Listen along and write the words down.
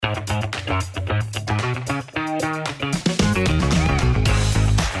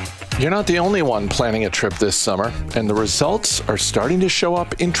You're not the only one planning a trip this summer, and the results are starting to show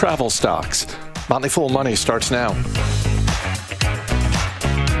up in travel stocks. Motley Fool Money starts now.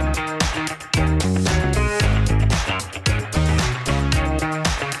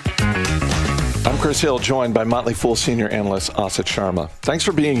 I'm Chris Hill, joined by Motley Fool Senior Analyst Asit Sharma. Thanks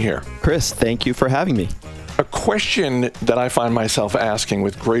for being here. Chris, thank you for having me. A question that I find myself asking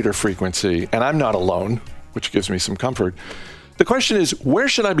with greater frequency, and I'm not alone, which gives me some comfort. The question is, where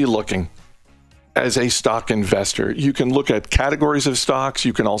should I be looking as a stock investor? You can look at categories of stocks.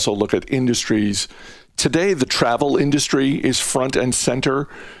 You can also look at industries. Today, the travel industry is front and center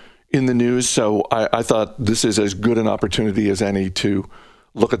in the news. So I thought this is as good an opportunity as any to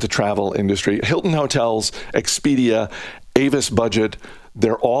look at the travel industry. Hilton Hotels, Expedia, Avis Budget,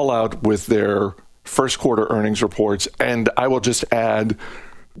 they're all out with their first quarter earnings reports. And I will just add,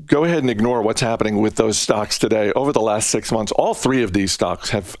 go ahead and ignore what's happening with those stocks today. Over the last 6 months, all three of these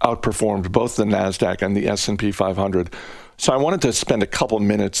stocks have outperformed both the NASDAQ and the S&P 500. So I wanted to spend a couple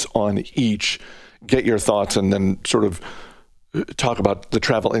minutes on each, get your thoughts, and then sort of talk about the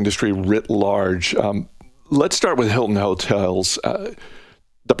travel industry writ large. Let's start with Hilton Hotels.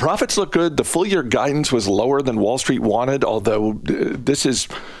 The profits look good. The full year guidance was lower than Wall Street wanted, although this is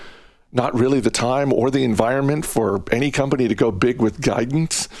not really the time or the environment for any company to go big with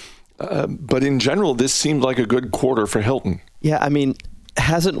guidance. But in general, this seemed like a good quarter for Hilton. Yeah, I mean,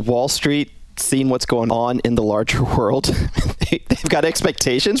 hasn't Wall Street seen what's going on in the larger world? They've got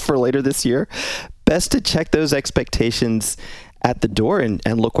expectations for later this year. Best to check those expectations at the door and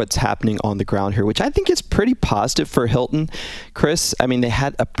look what's happening on the ground here, which I think is pretty positive for Hilton. Chris, I mean, they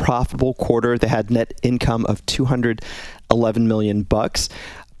had a profitable quarter. They had net income of $211 million.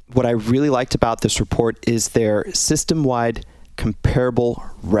 What I really liked about this report is their system-wide comparable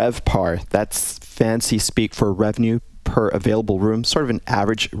RevPAR. That's fancy speak for revenue per available room, sort of an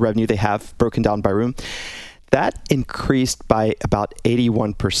average revenue they have broken down by room. That increased by about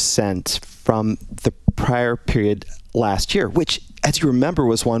 81% from the prior period last year, which, as you remember,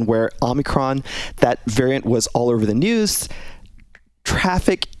 was one where Omicron, that variant was all over the news.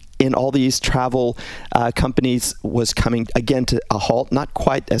 Traffic in all these travel companies was coming again to a halt, not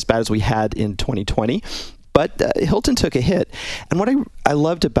quite as bad as we had in 2020, but Hilton took a hit. And what I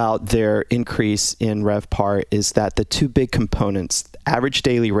loved about their increase in RevPAR is that the two big components, average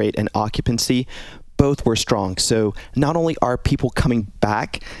daily rate and occupancy, both were strong. So not only are people coming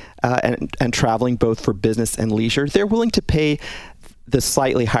back and traveling both for business and leisure, they're willing to pay the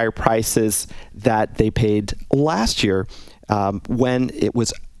slightly higher prices that they paid last year when it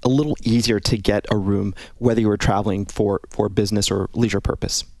was a little easier to get a room, whether you were traveling for business or leisure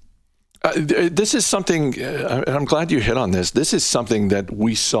purpose. This is something, and I'm glad you hit on this. This is something that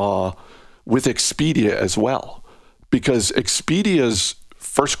we saw with Expedia as well, because Expedia's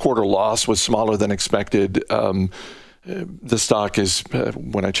first quarter loss was smaller than expected. The stock is,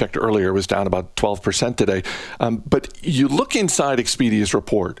 when I checked earlier, was down about 12% today. But you look inside Expedia's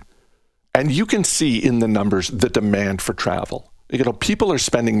report, and you can see in the numbers the demand for travel. You know, people are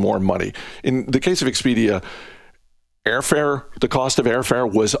spending more money. In the case of Expedia, airfare, the cost of airfare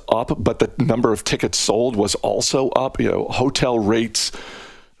was up, but the number of tickets sold was also up. You know, hotel rates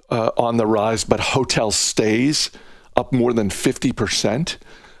on the rise, but hotel stays up more than 50%.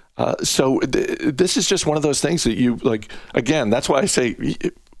 So this is just one of those things that you, like, again, that's why I say,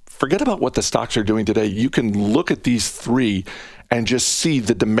 forget about what the stocks are doing today. You can look at these three and just see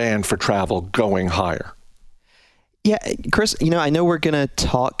the demand for travel going higher. Yeah, Chris, you know, I know we're going to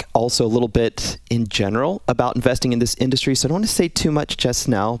talk also a little bit in general about investing in this industry, so I don't want to say too much just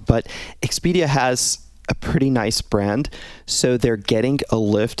now, but Expedia has a pretty nice brand, so they're getting a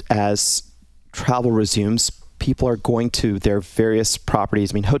lift as travel resumes. People are going to their various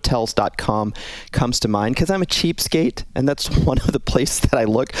properties. I mean, Hotels.com comes to mind because I'm a cheapskate, and that's one of the places that I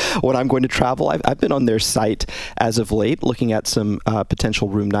look when I'm going to travel. I've been on their site as of late looking at some potential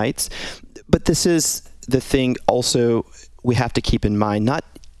room nights, but this is the thing also we have to keep in mind. Not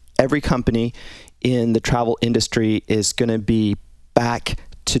every company in the travel industry is going to be back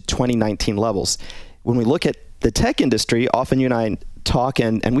to 2019 levels. When we look at the tech industry, often you and I talk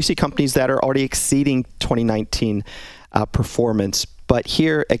and we see companies that are already exceeding 2019 performance. But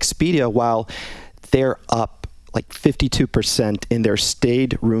here, Expedia, while they're up like 52% in their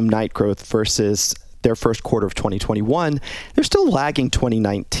stayed room night growth versus their first quarter of 2021, they're still lagging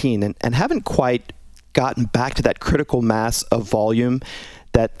 2019 and haven't quite gotten back to that critical mass of volume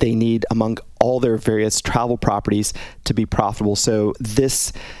that they need among all their various travel properties to be profitable. So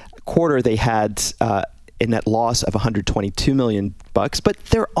this quarter, they had a net loss of $122 million, but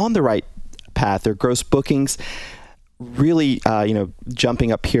they're on the right path. Their gross bookings really,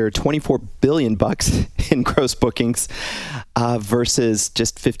 jumping up here, $24 billion in gross bookings versus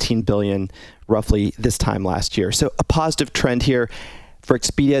just $15 billion roughly this time last year. So a positive trend here for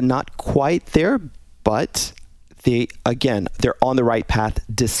Expedia, not quite there, but they're on the right path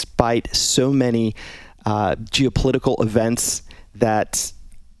despite so many geopolitical events that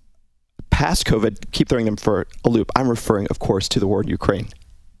past COVID keep throwing them for a loop. I'm referring, of course, to the war in Ukraine.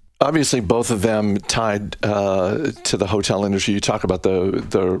 Obviously, both of them tied to the hotel industry. You talk about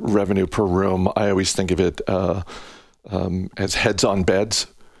the revenue per room. I always think of it as heads on beds.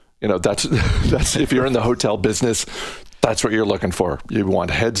 That's if you're in the hotel business, that's what you're looking for. You want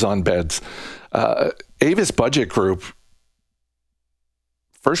heads on beds. Avis Budget Group,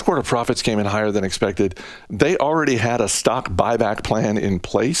 first quarter profits came in higher than expected. They already had a stock buyback plan in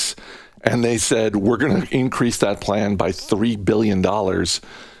place, and they said, we're going to increase that plan by $3 billion.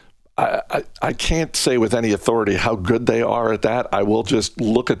 I can't say with any authority how good they are at that. I will just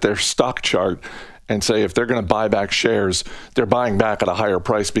look at their stock chart and say if they're going to buy back shares, they're buying back at a higher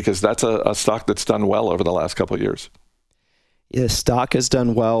price because that's a stock that's done well over the last couple of years. Yeah, stock has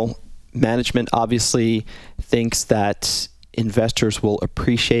done well. Management obviously thinks that investors will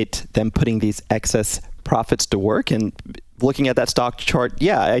appreciate them putting these excess profits to work. And looking at that stock chart,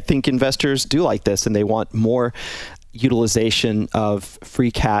 I think investors do like this and they want more utilization of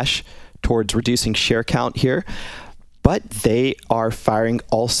free cash towards reducing share count here. But they are firing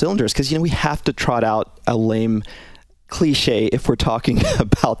all cylinders because, we have to trot out a lame cliche if we're talking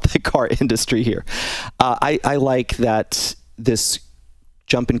about the car industry here. I like that this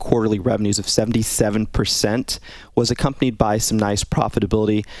jump in quarterly revenues of 77% was accompanied by some nice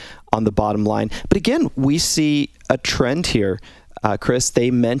profitability on the bottom line. But again, we see a trend here. Chris,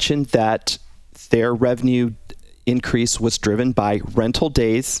 they mentioned that their revenue increase was driven by rental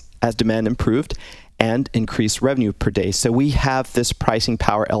days as demand improved and increased revenue per day. So we have this pricing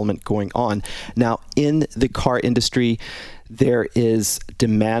power element going on. Now, in the car industry, there is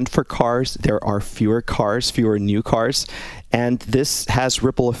demand for cars. There are fewer new cars, and this has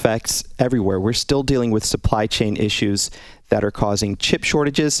ripple effects everywhere. We're still dealing with supply chain issues that are causing chip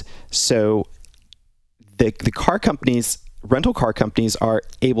shortages. So the rental car companies are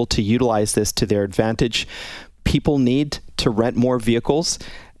able to utilize this to their advantage. People need to rent more vehicles.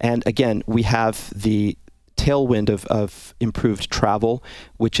 And again, we have the tailwind of improved travel,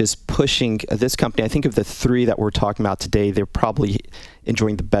 which is pushing this company. I think of the three that we're talking about today, they're probably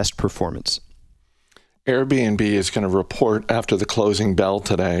enjoying the best performance. Airbnb is going to report after the closing bell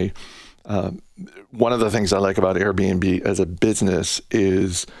today. One of the things I like about Airbnb as a business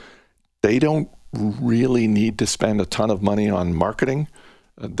is they don't really need to spend a ton of money on marketing.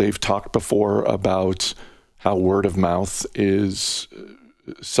 They've talked before about how word of mouth is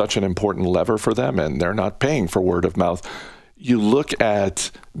such an important lever for them, and they're not paying for word of mouth. You look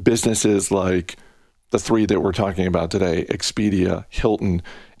at businesses like the three that we're talking about today, Expedia, Hilton,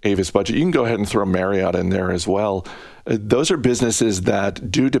 Avis Budget. You can go ahead and throw Marriott in there as well. Those are businesses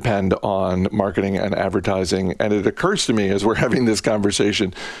that do depend on marketing and advertising. And it occurs to me as we're having this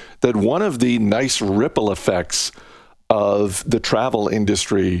conversation that one of the nice ripple effects of the travel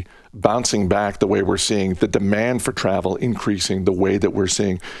industry bouncing back the way we're seeing, the demand for travel increasing the way that we're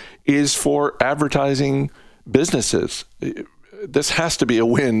seeing, is for advertising businesses. This has to be a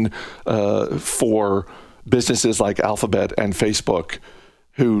win for businesses like Alphabet and Facebook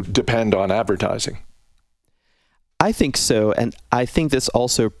who depend on advertising. I think so. And I think this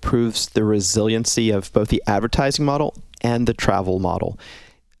also proves the resiliency of both the advertising model and the travel model.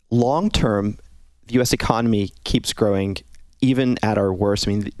 Long term, the U.S. economy keeps growing even at our worst.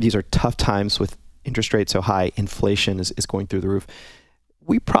 I mean, these are tough times with interest rates so high. Inflation is going through the roof.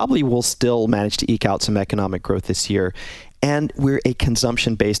 We probably will still manage to eke out some economic growth this year. And we're a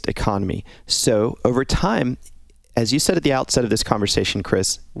consumption-based economy. So over time, as you said at the outset of this conversation,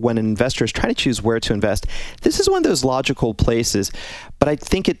 Chris, when an investor is trying to choose where to invest, this is one of those logical places. But I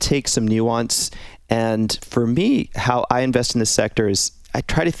think it takes some nuance. And for me, how I invest in this sector is I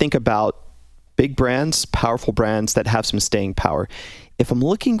try to think about big brands, powerful brands that have some staying power. If I'm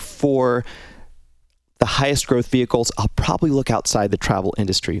looking for the highest growth vehicles, I'll probably look outside the travel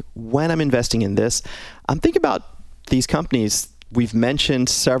industry. When I'm investing in this, I'm thinking about these companies. We've mentioned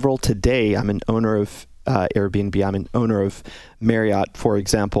several today. I'm an owner of Airbnb. I'm an owner of Marriott, for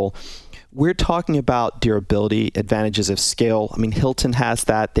example. We're talking about durability, advantages of scale. I mean, Hilton has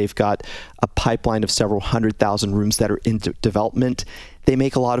that. They've got a pipeline of several 100,000 rooms that are in development. They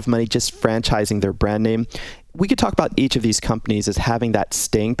make a lot of money just franchising their brand name. We could talk about each of these companies as having that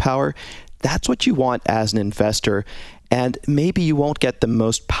staying power. That's what you want as an investor. And maybe you won't get the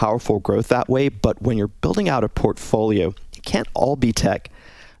most powerful growth that way, but when you're building out a portfolio, it can't all be tech,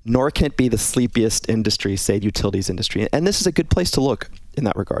 nor can it be the sleepiest industry, say the utilities industry. And this is a good place to look in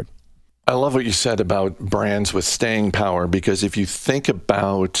that regard. I love what you said about brands with staying power, because if you think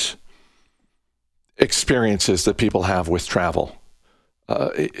about experiences that people have with travel,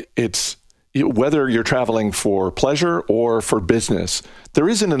 it's whether you're traveling for pleasure or for business, there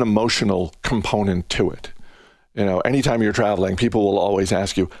isn't an emotional component to it. Anytime you're traveling, people will always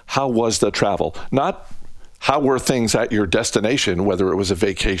ask you, how was the travel? Not how were things at your destination, whether it was a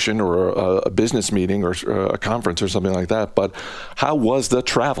vacation or a business meeting or a conference or something like that, but how was the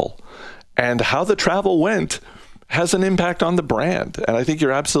travel? And how the travel went has an impact on the brand. And I think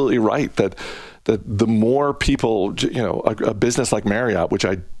you're absolutely right that the more people, a business like Marriott, which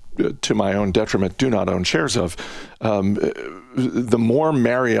I, to my own detriment, do not own shares of, the more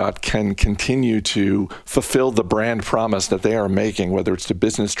Marriott can continue to fulfill the brand promise that they are making, whether it's to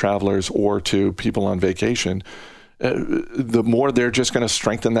business travelers or to people on vacation, the more they're just going to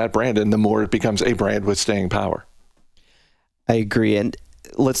strengthen that brand, and the more it becomes a brand with staying power. I agree. And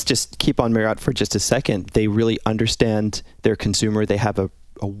let's just keep on Marriott for just a second. They really understand their consumer. They have a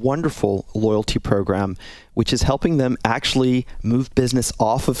wonderful loyalty program, which is helping them actually move business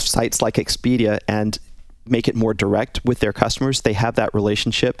off of sites like Expedia and make it more direct with their customers. They have that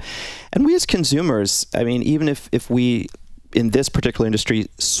relationship. And we as consumers, even if we, in this particular industry,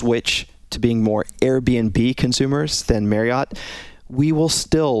 switch to being more Airbnb consumers than Marriott, we will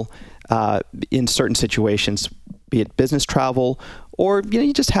still, in certain situations, be it business travel, or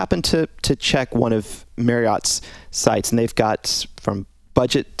you just happen to check one of Marriott's sites, and they've got from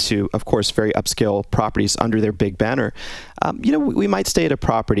budget to, of course, very upscale properties under their big banner. We might stay at a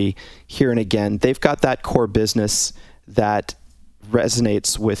property here and again. They've got that core business that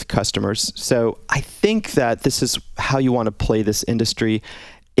resonates with customers. So I think that this is how you want to play this industry.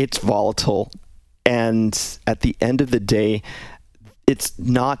 It's volatile, and at the end of the day, it's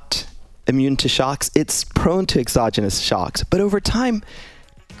not immune to shocks. It's prone to exogenous shocks. But over time,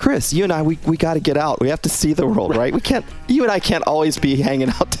 Chris, you and I, we got to get out. We have to see the world, right? You and I can't always be hanging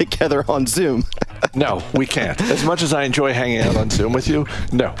out together on Zoom. No, we can't. As much as I enjoy hanging out on Zoom with you,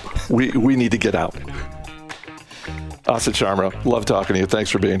 no, we need to get out. Asit Sharma, love talking to you.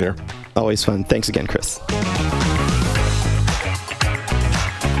 Thanks for being here. Always fun. Thanks again, Chris.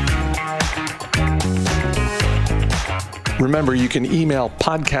 Remember, you can email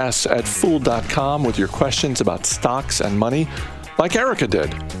podcasts@fool.com with your questions about stocks and money, like Erica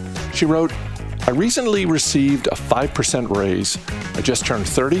did. She wrote, I recently received a 5% raise. I just turned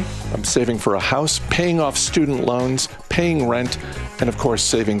 30. I'm saving for a house, paying off student loans, paying rent, and of course,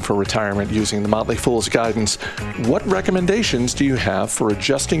 saving for retirement using the Motley Fool's guidance. What recommendations do you have for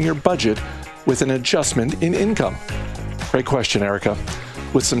adjusting your budget with an adjustment in income? Great question, Erica.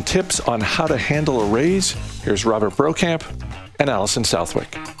 With some tips on how to handle a raise, here's Robert Brokamp and Allison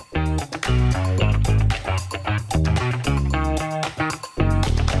Southwick.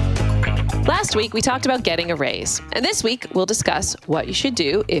 Last week, we talked about getting a raise. And this week, we'll discuss what you should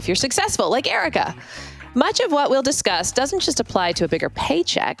do if you're successful, like Erica. Much of what we'll discuss doesn't just apply to a bigger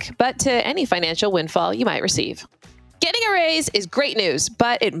paycheck, but to any financial windfall you might receive. Getting a raise is great news,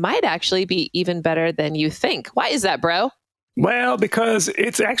 but it might actually be even better than you think. Why is that, bro? Well, because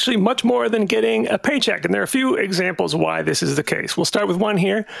it's actually much more than getting a paycheck. And there are a few examples why this is the case. We'll start with one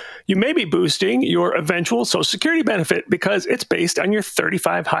here. You may be boosting your eventual Social Security benefit because it's based on your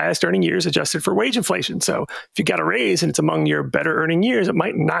 35 highest earning years adjusted for wage inflation. So if you got a raise and it's among your better earning years, it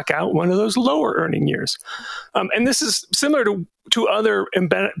might knock out one of those lower earning years. And this is similar to other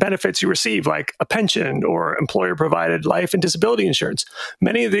benefits you receive, like a pension or employer-provided life and disability insurance.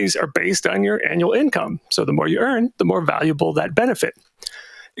 Many of these are based on your annual income. So the more you earn, the more valuable that benefit.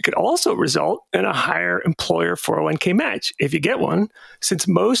 It could also result in a higher employer 401k match, if you get one, since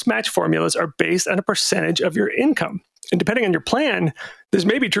most match formulas are based on a percentage of your income. And depending on your plan, this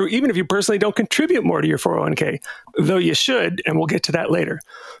may be true even if you personally don't contribute more to your 401k, though you should, and we'll get to that later.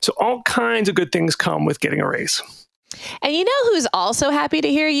 So all kinds of good things come with getting a raise. And you know who's also happy to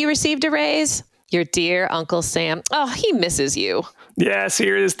hear you received a raise? Your dear Uncle Sam. Oh, he misses you. Yes,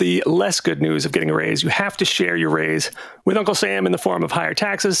 here is the less good news of getting a raise. You have to share your raise with Uncle Sam in the form of higher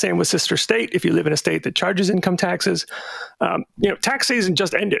taxes. Same with sister state if you live in a state that charges income taxes. Tax season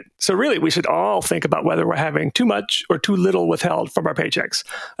just ended. So really, we should all think about whether we're having too much or too little withheld from our paychecks.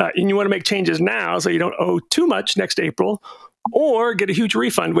 And you want to make changes now so you don't owe too much next April, or get a huge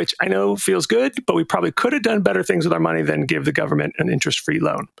refund, which I know feels good, but we probably could have done better things with our money than give the government an interest-free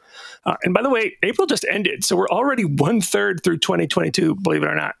loan. And by the way, April just ended, so we're already 1/3 through 2022, believe it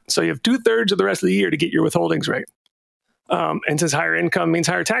or not. So you have 2/3 of the rest of the year to get your withholdings right. And since higher income means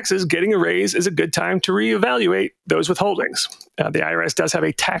higher taxes, getting a raise is a good time to reevaluate those withholdings. The IRS does have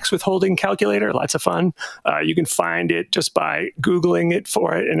a tax withholding calculator, lots of fun. You can find it just by Googling it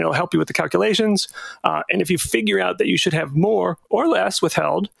for it, and it'll help you with the calculations. And if you figure out that you should have more or less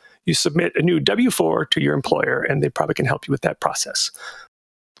withheld, you submit a new W-4 to your employer, and they probably can help you with that process.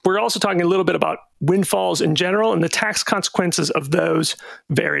 We're also talking a little bit about windfalls in general, and the tax consequences of those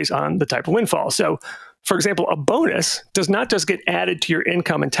varies on the type of windfall. So, for example, a bonus does not just get added to your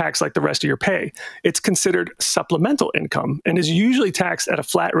income and taxed like the rest of your pay. It's considered supplemental income and is usually taxed at a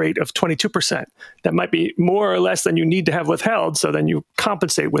flat rate of 22%. That might be more or less than you need to have withheld, so then you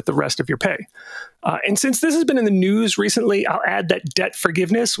compensate with the rest of your pay. And since this has been in the news recently, I'll add that debt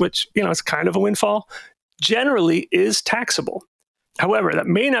forgiveness, which is kind of a windfall, generally is taxable. However, that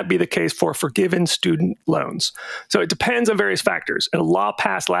may not be the case for forgiven student loans. So it depends on various factors. And a law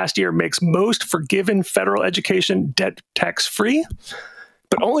passed last year makes most forgiven federal education debt tax-free,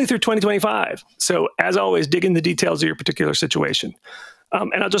 but only through 2025. So as always, dig in the details of your particular situation.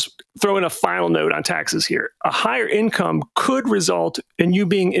 And I'll just throw in a final note on taxes here. A higher income could result in you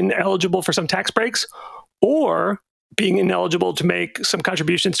being ineligible for some tax breaks or being ineligible to make some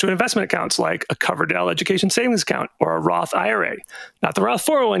contributions to investment accounts like a Coverdell Education Savings Account or a Roth IRA. Not the Roth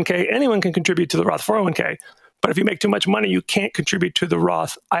 401k. Anyone can contribute to the Roth 401k. But if you make too much money, you can't contribute to the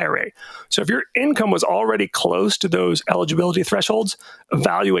Roth IRA. So if your income was already close to those eligibility thresholds,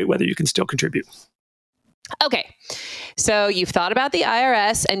 evaluate whether you can still contribute. Okay, so you've thought about the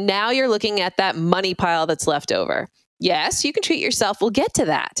IRS, and now you're looking at that money pile that's left over. Yes, you can treat yourself. We'll get to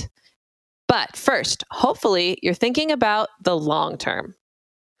that. But first, hopefully, you're thinking about the long term.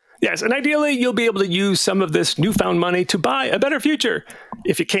 Yes, and ideally, you'll be able to use some of this newfound money to buy a better future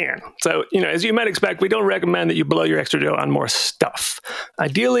if you can. So, as you might expect, we don't recommend that you blow your extra dough on more stuff.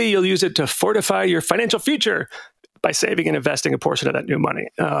 Ideally, you'll use it to fortify your financial future by saving and investing a portion of that new money.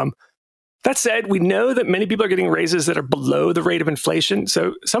 That said, we know that many people are getting raises that are below the rate of inflation.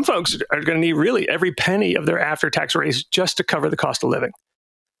 So some folks are going to need really every penny of their after-tax raise just to cover the cost of living.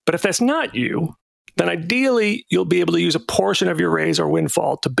 But if that's not you, then ideally, you'll be able to use a portion of your raise or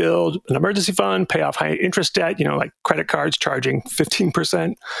windfall to build an emergency fund, pay off high interest debt, like credit cards charging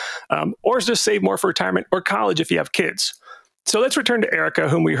 15%, or just save more for retirement or college if you have kids. So let's return to Erica,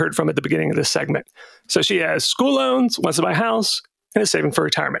 whom we heard from at the beginning of this segment. So she has school loans, wants to buy a house, and is saving for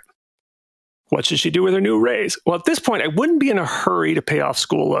retirement. What should she do with her new raise? Well, at this point, I wouldn't be in a hurry to pay off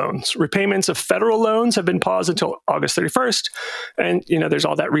school loans. Repayments of federal loans have been paused until August 31st. And, there's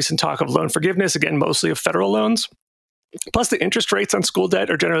all that recent talk of loan forgiveness, again, mostly of federal loans. Plus, the interest rates on school debt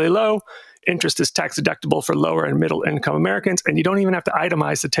are generally low. Interest is tax deductible for lower and middle income Americans, and you don't even have to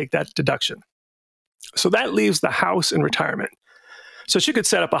itemize to take that deduction. So that leaves the house and retirement. So she could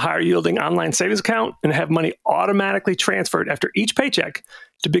set up a higher yielding online savings account and have money automatically transferred after each paycheck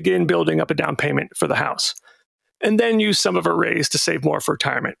to begin building up a down payment for the house. And then use some of her raise to save more for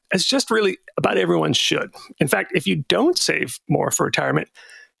retirement, as just really about everyone should. In fact, if you don't save more for retirement,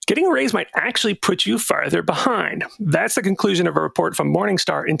 getting a raise might actually put you farther behind. That's the conclusion of a report from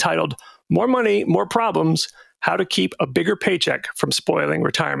Morningstar entitled More Money, More Problems, How to Keep a Bigger Paycheck from Spoiling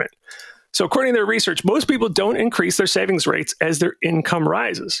Retirement. So according to their research, most people don't increase their savings rates as their income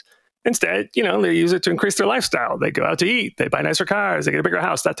rises. Instead, they use it to increase their lifestyle. They go out to eat, they buy nicer cars, they get a bigger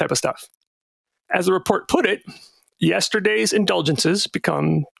house, that type of stuff. As the report put it, yesterday's indulgences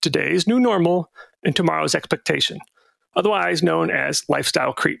become today's new normal and tomorrow's expectation, otherwise known as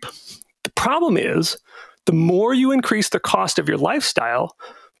lifestyle creep. The problem is, the more you increase the cost of your lifestyle,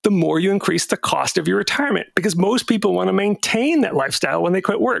 the more you increase the cost of your retirement, because most people want to maintain that lifestyle when they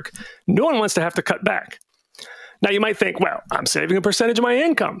quit work. No one wants to have to cut back. Now, you might think, well, I'm saving a percentage of my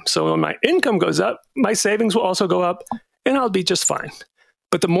income. So when my income goes up, my savings will also go up, and I'll be just fine.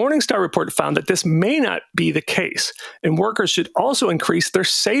 But the Morningstar report found that this may not be the case, and workers should also increase their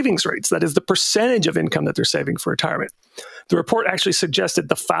savings rates, that is, the percentage of income that they're saving for retirement. The report actually suggested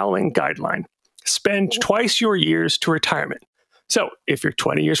the following guideline: spend twice your years to retirement. So if you're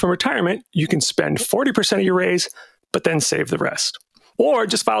 20 years from retirement, you can spend 40% of your raise, but then save the rest. Or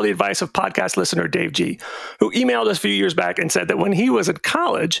just follow the advice of podcast listener Dave G., who emailed us a few years back and said that when he was in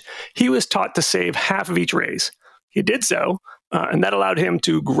college, he was taught to save half of each raise. He did so, and that allowed him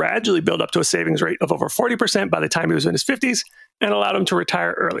to gradually build up to a savings rate of over 40% by the time he was in his 50s and allowed him to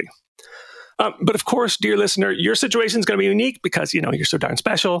retire early. But of course, dear listener, your situation is going to be unique because, you're so darn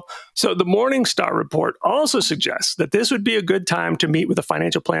special. So the Morningstar report also suggests that this would be a good time to meet with a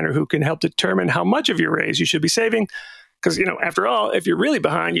financial planner who can help determine how much of your raise you should be saving. Because, after all, if you're really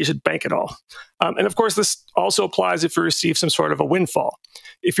behind, you should bank it all. And of course, this also applies if you receive some sort of a windfall.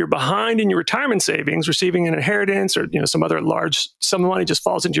 If you're behind in your retirement savings, receiving an inheritance or some other large sum of money just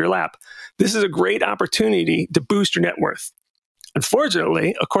falls into your lap, this is a great opportunity to boost your net worth.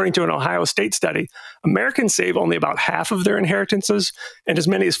 Unfortunately, according to an Ohio State study, Americans save only about half of their inheritances, and as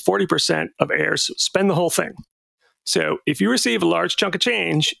many as 40% of heirs spend the whole thing. So if you receive a large chunk of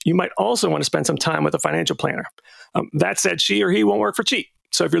change, you might also want to spend some time with a financial planner. That said, she or he won't work for cheap.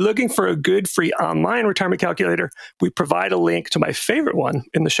 So if you're looking for a good free online retirement calculator, we provide a link to my favorite one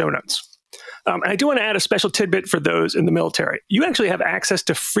in the show notes. And I do want to add a special tidbit for those in the military. You actually have access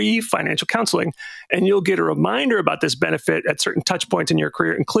to free financial counseling, and you'll get a reminder about this benefit at certain touch points in your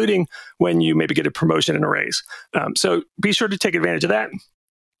career, including when you maybe get a promotion and a raise. So be sure to take advantage of that.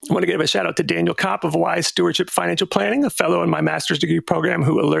 I want to give a shout out to Daniel Kopp of Wise Stewardship Financial Planning, a fellow in my master's degree program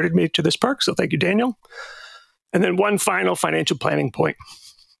who alerted me to this perk. So thank you, Daniel. And then one final financial planning point.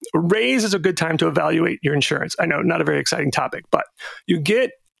 A raise is a good time to evaluate your insurance. I know, not a very exciting topic, but you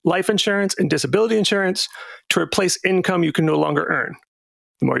get life insurance and disability insurance to replace income you can no longer earn.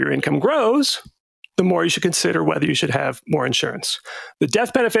 The more your income grows, the more you should consider whether you should have more insurance. The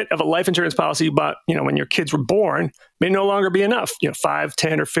death benefit of a life insurance policy you bought, when your kids were born may no longer be enough, 5,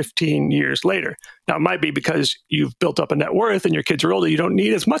 10, or 15 years later. Now, it might be because you've built up a net worth and your kids are older, you don't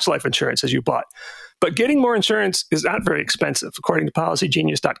need as much life insurance as you bought. But getting more insurance is not very expensive. According to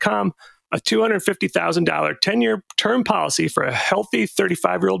PolicyGenius.com, a $250,000 10-year term policy for a healthy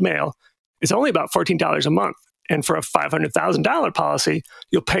 35-year-old male is only about $14 a month. And for a $500,000 policy,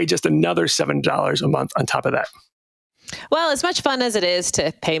 you'll pay just another $7 a month on top of that. Well, as much fun as it is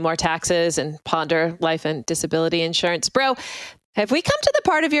to pay more taxes and ponder life and disability insurance, bro, have we come to the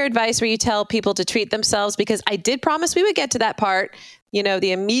part of your advice where you tell people to treat themselves? Because I did promise we would get to that part,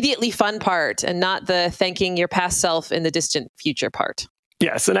 the immediately fun part, and not the thanking your past self in the distant future part.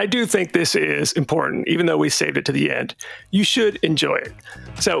 Yes, and I do think this is important, even though we saved it to the end. You should enjoy it.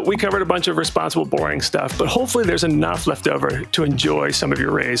 So we covered a bunch of responsible, boring stuff, but hopefully there's enough left over to enjoy some of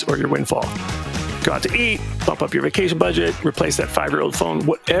your raise or your windfall. Go out to eat, bump up your vacation budget, replace that 5-year-old phone.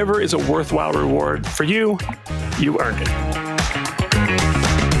 Whatever is a worthwhile reward for you, you earned it.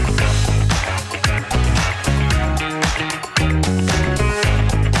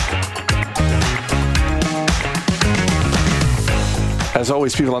 As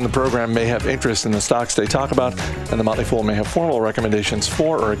always, people on the program may have interest in the stocks they talk about, and the Motley Fool may have formal recommendations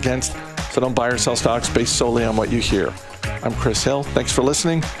for or against, so don't buy or sell stocks based solely on what you hear. I'm Chris Hill. Thanks for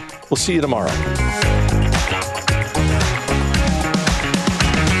listening. We'll see you tomorrow.